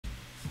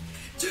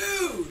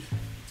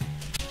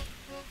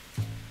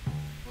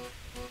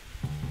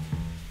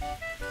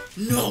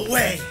No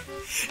way.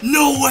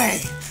 No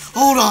way.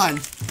 Hold on.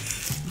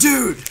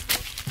 Dude.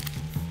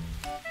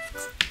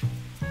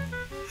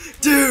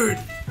 Dude.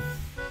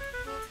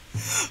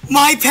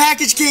 My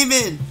package came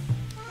in.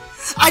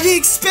 I didn't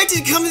expect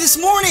it to come in this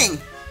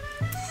morning.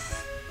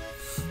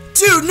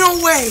 Dude, no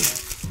way.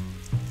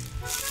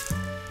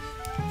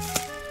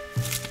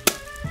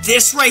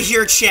 This right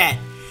here, chat.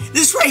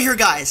 This right here,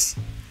 guys,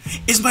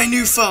 is my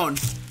new phone.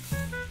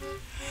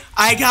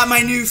 I got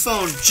my new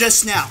phone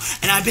just now,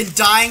 and I've been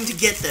dying to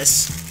get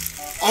this.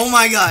 Oh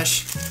my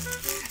gosh.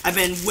 I've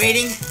been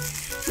waiting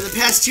for the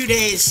past 2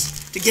 days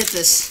to get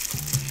this.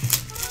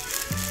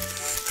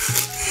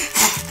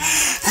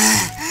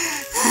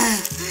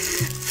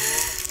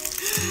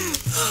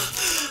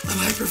 I'm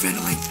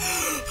hyperventilating.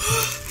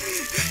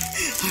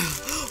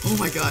 Oh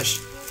my gosh.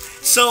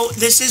 So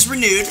this is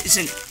renewed. It's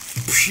in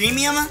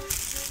premium.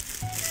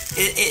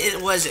 It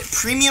was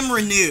premium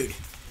renewed.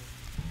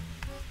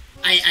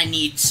 I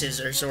need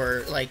scissors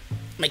or like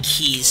my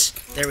keys.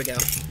 There we go.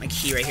 My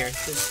key right here.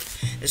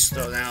 Just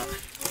throw it out.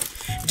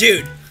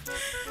 Dude.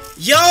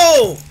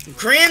 Yo!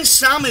 Grand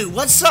Samu,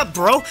 what's up,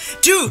 bro?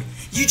 Dude,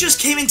 you just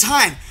came in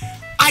time.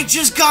 I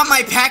just got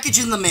my package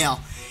in the mail.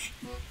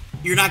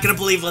 You're not gonna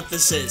believe what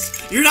this is.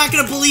 You're not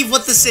gonna believe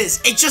what this is.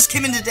 It just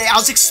came in today. I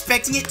was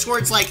expecting it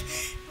towards like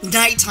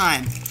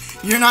nighttime.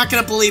 You're not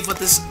gonna believe what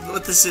this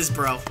is,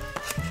 bro.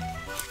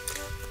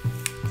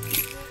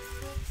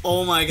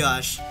 Oh my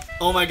gosh.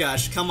 Oh my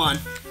gosh. Come on.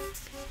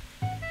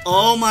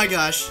 Oh my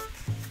gosh.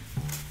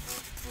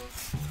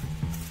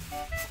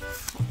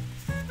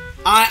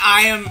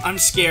 I'm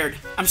scared.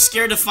 I'm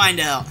scared to find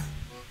out.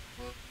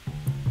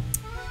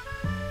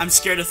 I'm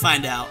scared to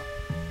find out.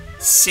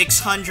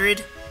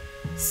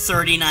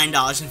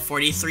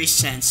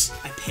 $639.43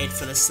 I paid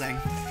for this thing.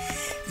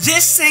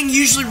 This thing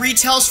usually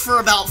retails for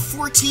about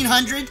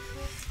 $1,400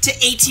 to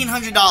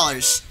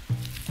 $1,800.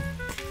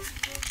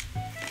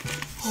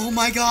 Oh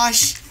my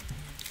gosh.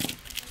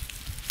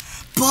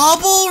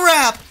 Bubble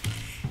wrap!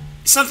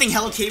 Something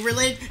Hello Kitty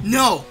related?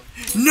 No.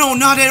 No,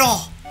 not at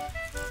all.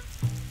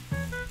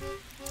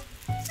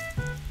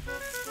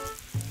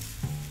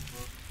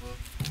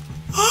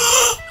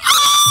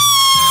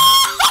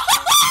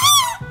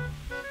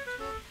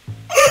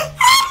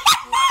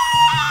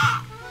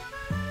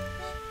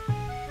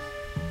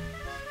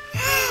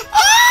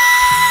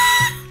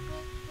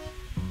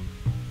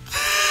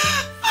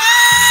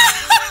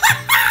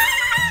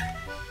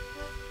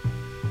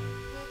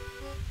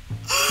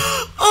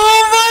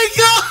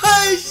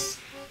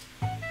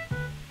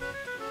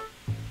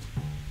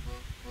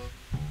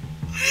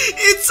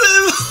 It's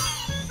a...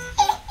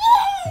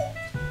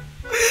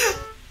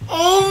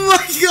 Oh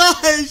my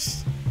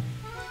gosh!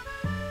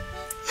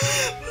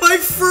 My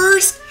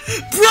first...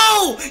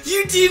 Bro!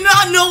 You do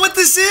not know what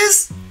this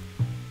is?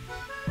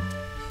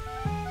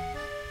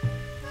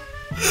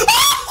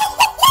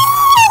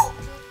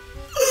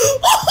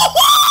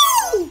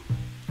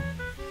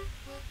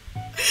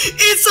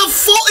 It's a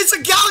fold! It's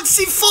a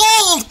Galaxy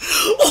Fold!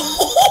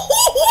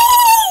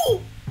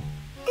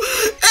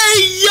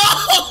 Hey, yo!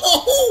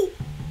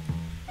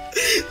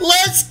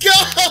 Let's go!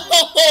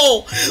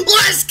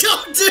 Let's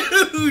go,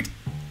 dude!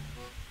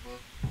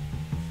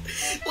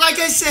 Like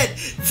I said,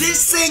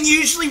 this thing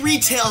usually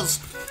retails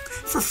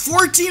for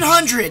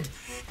 $1,400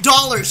 to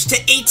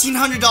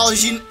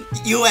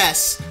 $1,800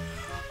 US.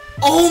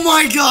 Oh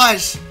my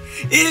gosh!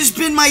 It has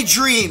been my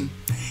dream.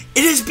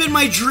 It has been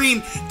my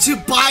dream to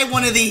buy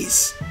one of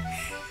these.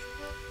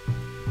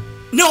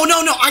 No,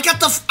 I got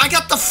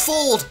the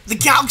Fold, the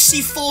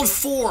Galaxy Fold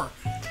 4.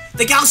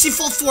 The Galaxy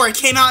Fold 4, it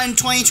came out in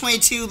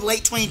 2022,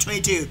 late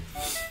 2022.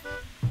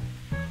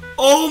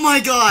 Oh my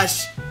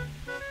gosh.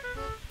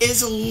 It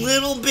is a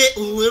little bit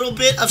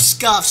of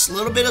scuffs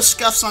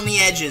on the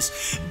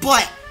edges.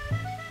 But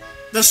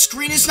the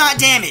screen is not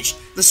damaged.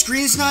 The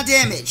screen is not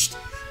damaged.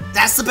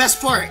 That's the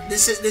best part.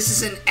 This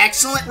is an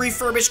excellent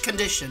refurbished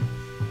condition.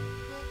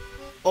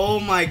 Oh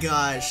my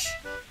gosh.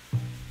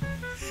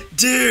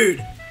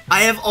 Dude,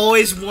 I have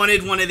always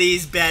wanted one of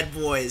these bad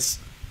boys.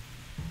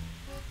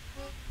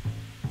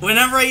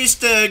 Whenever I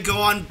used to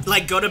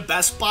go to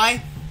Best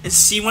Buy and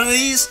see one of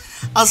these,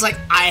 I was like,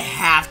 I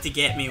have to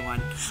get me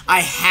one.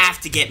 I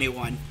have to get me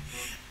one.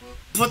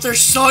 But they're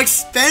so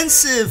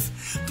expensive.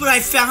 But I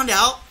found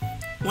out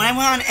when I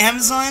went on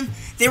Amazon,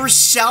 they were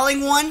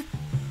selling one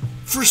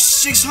for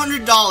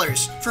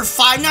 $600, for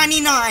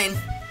 $599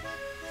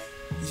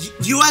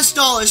 US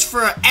dollars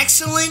for an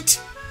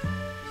excellent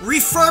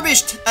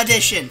refurbished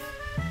edition.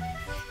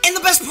 And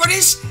the best part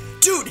is,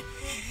 dude,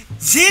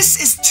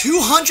 this is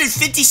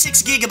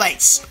 256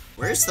 gigabytes.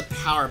 Where's the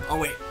power? Oh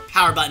wait,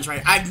 power button's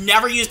right. I've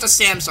never used a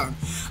Samsung.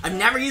 I've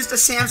never used a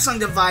Samsung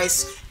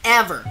device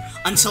ever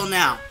until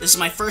now. This is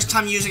my first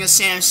time using a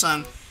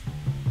Samsung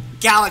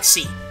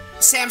Galaxy.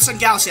 Samsung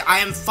Galaxy. I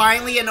am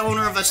finally an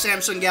owner of a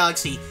Samsung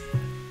Galaxy.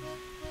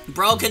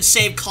 Bro could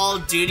save Call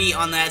of Duty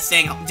on that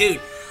thing. Dude,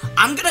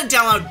 I'm gonna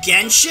download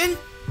Genshin.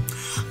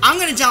 I'm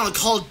gonna download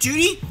Call of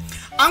Duty.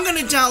 I'm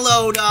gonna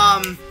download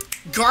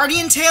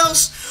Guardian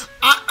Tales.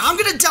 I'm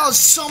gonna download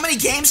so many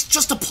games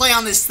just to play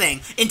on this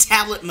thing in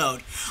tablet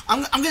mode.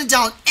 I'm gonna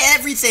download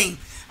everything.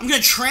 I'm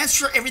gonna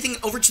transfer everything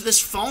over to this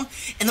phone,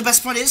 and the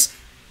best part is,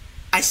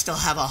 I still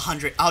have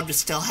 100. I'll just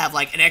still have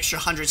like an extra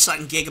 100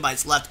 something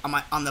gigabytes left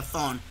on the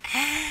phone.